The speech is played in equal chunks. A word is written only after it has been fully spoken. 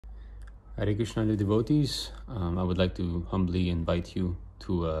Hare Krishna devotees, I would like to humbly invite you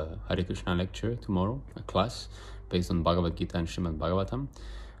to a Hare Krishna lecture tomorrow, a class based on Bhagavad Gita and Srimad Bhagavatam.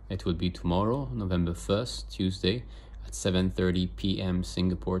 It will be tomorrow, November 1st, Tuesday, at 7:30 p.m.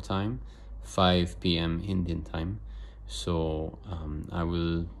 Singapore time, 5 p.m. Indian time. So I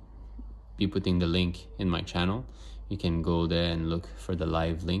will be putting the link in my channel. You can go there and look for the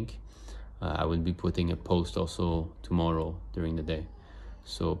live link. I will be putting a post also tomorrow during the day.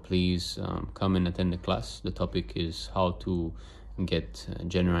 So please come and attend the class. The topic is how to get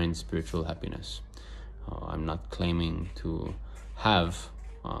genuine spiritual happiness. I'm not claiming to have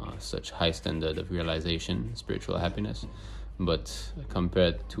such high standard of realization, spiritual happiness, but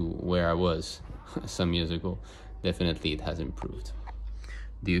compared to where I was some years ago, definitely it has improved.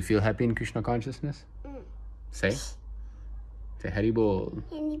 Do you feel happy in Krishna consciousness? Say Haribol.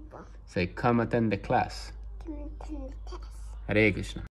 Haribol. Say come attend the class. Come attend the class. Hare Krishna.